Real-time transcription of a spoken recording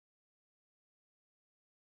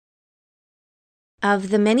Of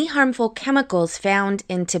the many harmful chemicals found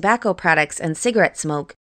in tobacco products and cigarette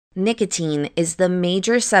smoke, nicotine is the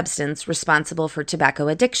major substance responsible for tobacco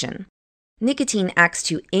addiction. Nicotine acts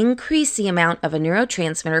to increase the amount of a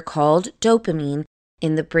neurotransmitter called dopamine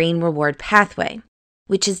in the brain reward pathway,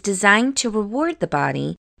 which is designed to reward the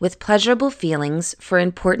body with pleasurable feelings for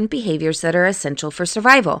important behaviors that are essential for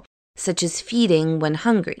survival, such as feeding when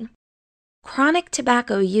hungry. Chronic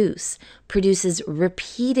tobacco use produces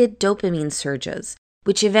repeated dopamine surges,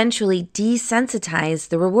 which eventually desensitize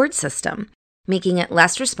the reward system, making it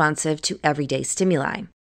less responsive to everyday stimuli.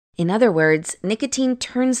 In other words, nicotine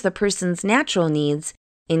turns the person's natural needs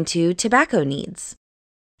into tobacco needs.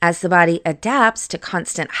 As the body adapts to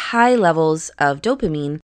constant high levels of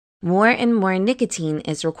dopamine, more and more nicotine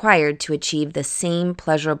is required to achieve the same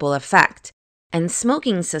pleasurable effect, and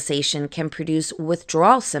smoking cessation can produce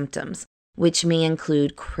withdrawal symptoms, which may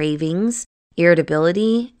include cravings,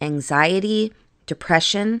 irritability, anxiety,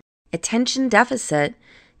 depression, attention deficit,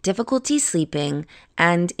 difficulty sleeping,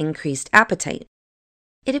 and increased appetite.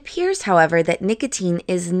 It appears, however, that nicotine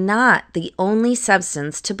is not the only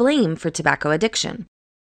substance to blame for tobacco addiction.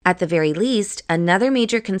 At the very least, another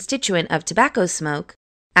major constituent of tobacco smoke,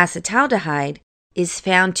 acetaldehyde, is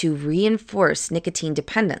found to reinforce nicotine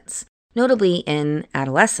dependence, notably in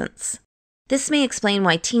adolescence. This may explain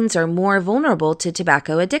why teens are more vulnerable to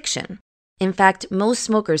tobacco addiction. In fact, most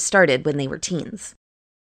smokers started when they were teens.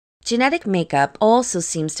 Genetic makeup also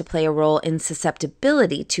seems to play a role in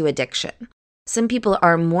susceptibility to addiction. Some people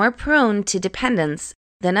are more prone to dependence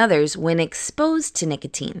than others when exposed to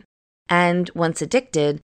nicotine, and once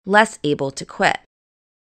addicted, less able to quit.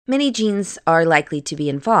 Many genes are likely to be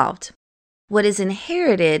involved. What is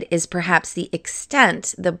inherited is perhaps the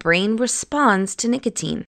extent the brain responds to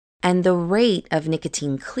nicotine and the rate of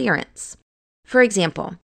nicotine clearance. For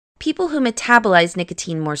example, people who metabolize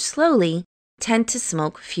nicotine more slowly tend to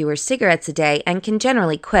smoke fewer cigarettes a day and can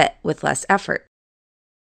generally quit with less effort.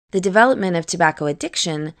 The development of tobacco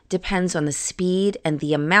addiction depends on the speed and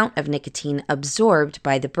the amount of nicotine absorbed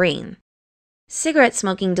by the brain. Cigarette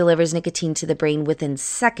smoking delivers nicotine to the brain within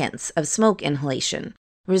seconds of smoke inhalation,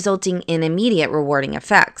 resulting in immediate rewarding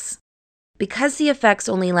effects. Because the effects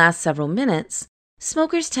only last several minutes,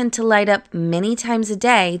 smokers tend to light up many times a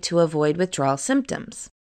day to avoid withdrawal symptoms.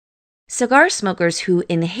 Cigar smokers who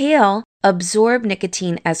inhale absorb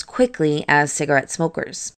nicotine as quickly as cigarette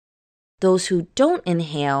smokers. Those who don't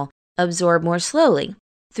inhale absorb more slowly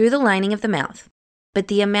through the lining of the mouth, but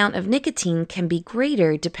the amount of nicotine can be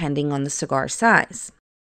greater depending on the cigar size.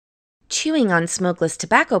 Chewing on smokeless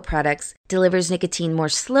tobacco products delivers nicotine more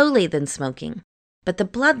slowly than smoking, but the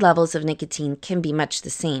blood levels of nicotine can be much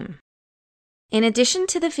the same. In addition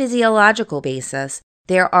to the physiological basis,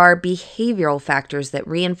 there are behavioral factors that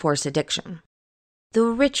reinforce addiction. The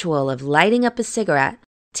ritual of lighting up a cigarette,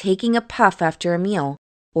 taking a puff after a meal,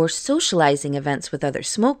 or socializing events with other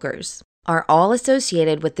smokers are all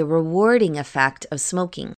associated with the rewarding effect of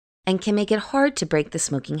smoking and can make it hard to break the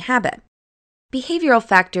smoking habit. Behavioral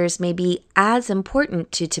factors may be as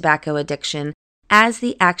important to tobacco addiction as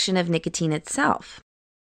the action of nicotine itself.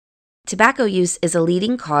 Tobacco use is a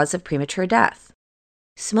leading cause of premature death.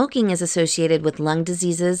 Smoking is associated with lung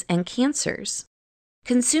diseases and cancers.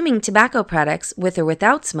 Consuming tobacco products with or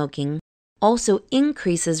without smoking also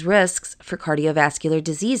increases risks for cardiovascular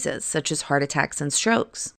diseases such as heart attacks and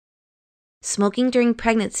strokes. Smoking during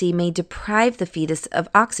pregnancy may deprive the fetus of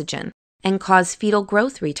oxygen and cause fetal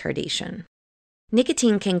growth retardation.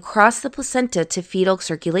 Nicotine can cross the placenta to fetal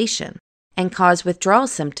circulation and cause withdrawal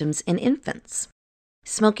symptoms in infants.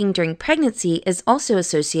 Smoking during pregnancy is also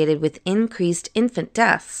associated with increased infant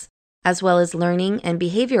deaths, as well as learning and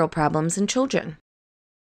behavioral problems in children.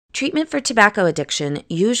 Treatment for tobacco addiction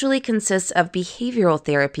usually consists of behavioral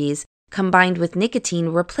therapies combined with nicotine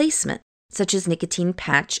replacement, such as nicotine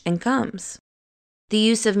patch and gums. The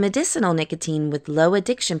use of medicinal nicotine with low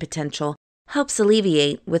addiction potential helps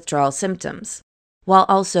alleviate withdrawal symptoms, while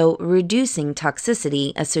also reducing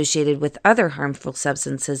toxicity associated with other harmful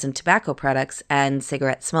substances in tobacco products and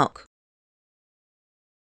cigarette smoke.